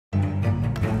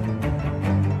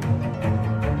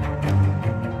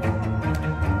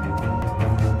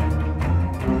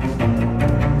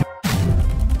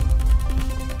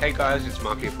Hi guys, it's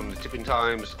Mark here from the Tipping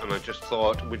Times, and I just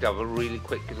thought we'd have a really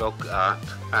quick look at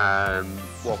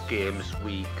what games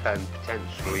we can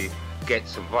potentially get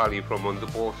some value from on the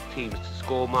both teams to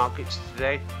score markets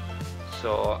today.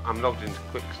 So I'm logged into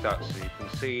Quick Stats, so you can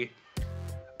see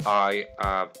I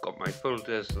have got my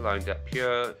filters lined up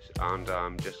here, and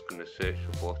I'm just going to search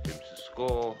for both teams to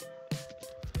score.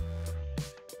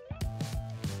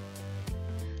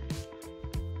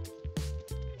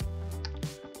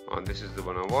 And this is the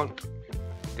one I want.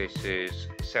 This is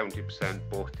 70%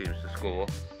 both teams to score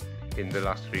in the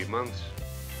last 3 months.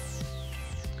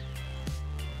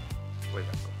 Where'd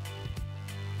that go?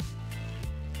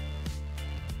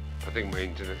 I think my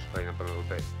internet's playing up a little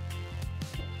bit.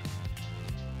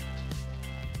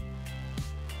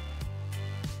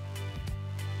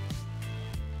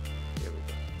 Here we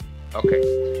go.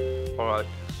 Okay. Alright,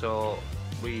 so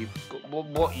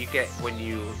what you get when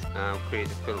you create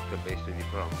a filter based on your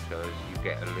parameters, you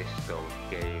get a list of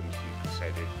games. You can set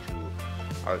it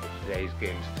to either today's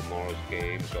games, tomorrow's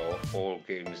games, or all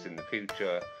games in the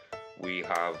future. We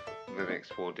have the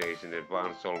next 4 days in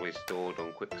advance always stored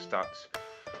on Quick Stats,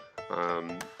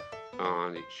 and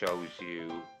it shows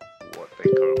you what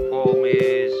their current form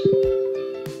is,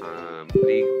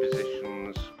 league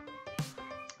positions,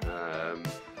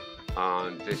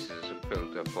 and this is a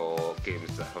filter for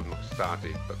games that have not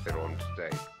started but they're on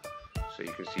today. So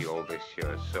you can see all this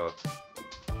here. So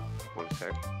one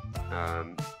sec.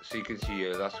 So you can see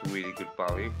here that's really good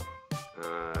value.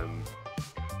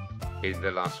 In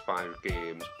the last 5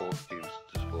 games, both teams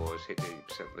to score has hit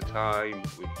 80% of the time,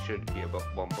 which should be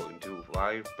about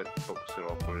 1.25, but the books are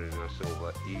offering us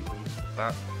over evens for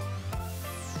that.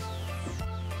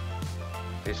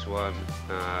 This one,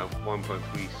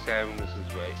 1.37, this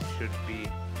is where it should be,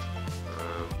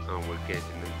 and we're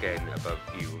getting again above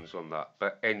evens on that.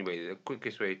 But anyway, the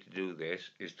quickest way to do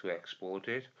this is to export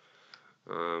it,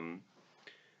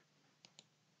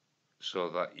 so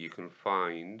that you can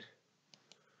find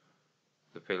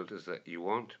the filters that you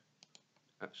want,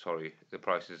 the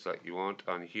prices that you want,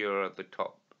 and here are the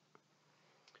top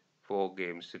 4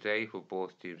 games today for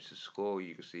both teams to score.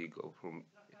 You can see go from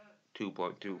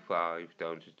 2.25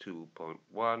 down to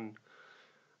 2.1,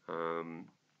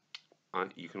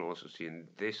 and you can also see in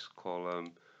this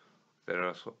column there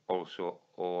are also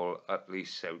all at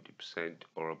least 70%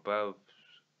 or above,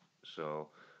 so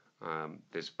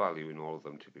there's value in all of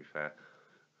them, to be fair,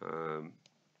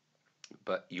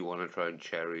 but you want to try and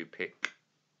cherry pick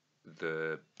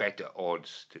the better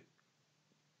odds,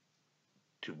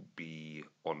 to be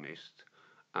honest,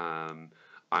 and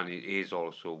it is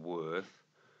also worth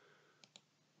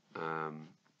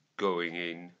going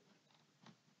in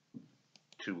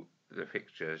to the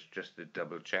fixtures just to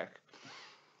double check.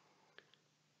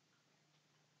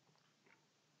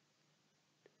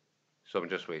 So I'm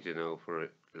just waiting now for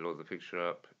it to load the fixture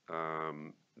up.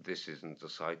 This isn't a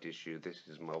site issue, this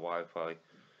is my Wi-Fi.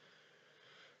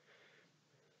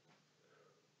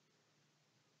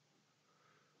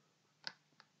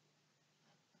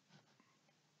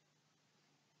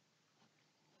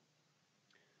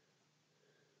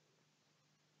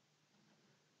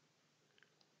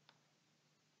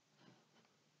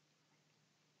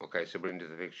 Okay, so we're into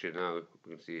the fixture now.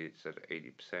 We can see it's at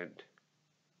 80%.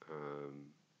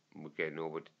 We're getting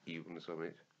over to evens on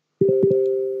it.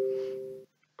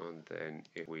 And then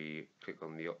if we click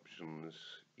on the options,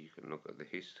 you can look at the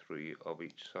history of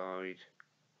each side.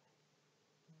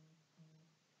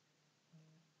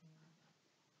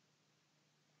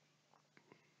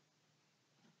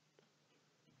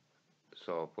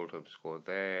 So full-time score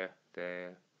there.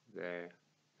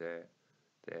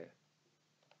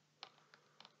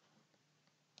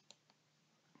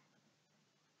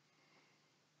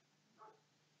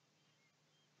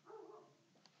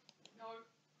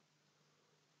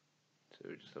 So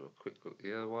we just have a quick look at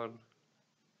the other one.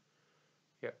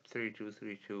 Yep, 3-2,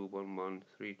 3-2, 1-1,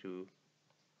 3-2,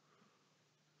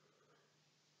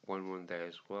 1-1 there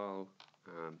as well.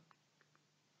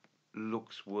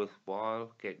 Looks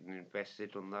worthwhile getting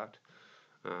invested on that,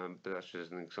 but that's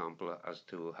just an example as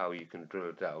to how you can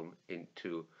drill down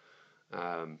into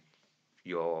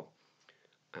your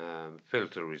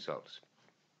filter results.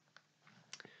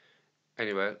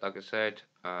 Anyway, like I said,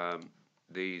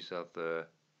 these are the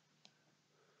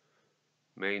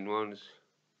main ones,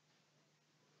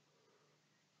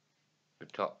 the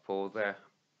top 4 there,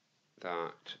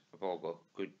 that have all got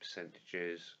good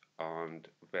percentages and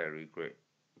very great,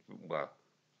 well,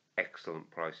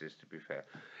 excellent prices, to be fair.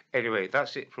 Anyway,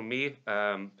 that's it from me.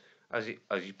 As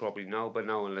you probably know by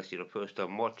now, unless you're a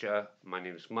first-time watcher, my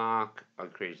name is Mark. I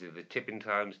created the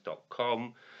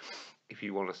tippingtimes.com. If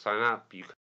you want to sign up, you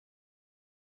can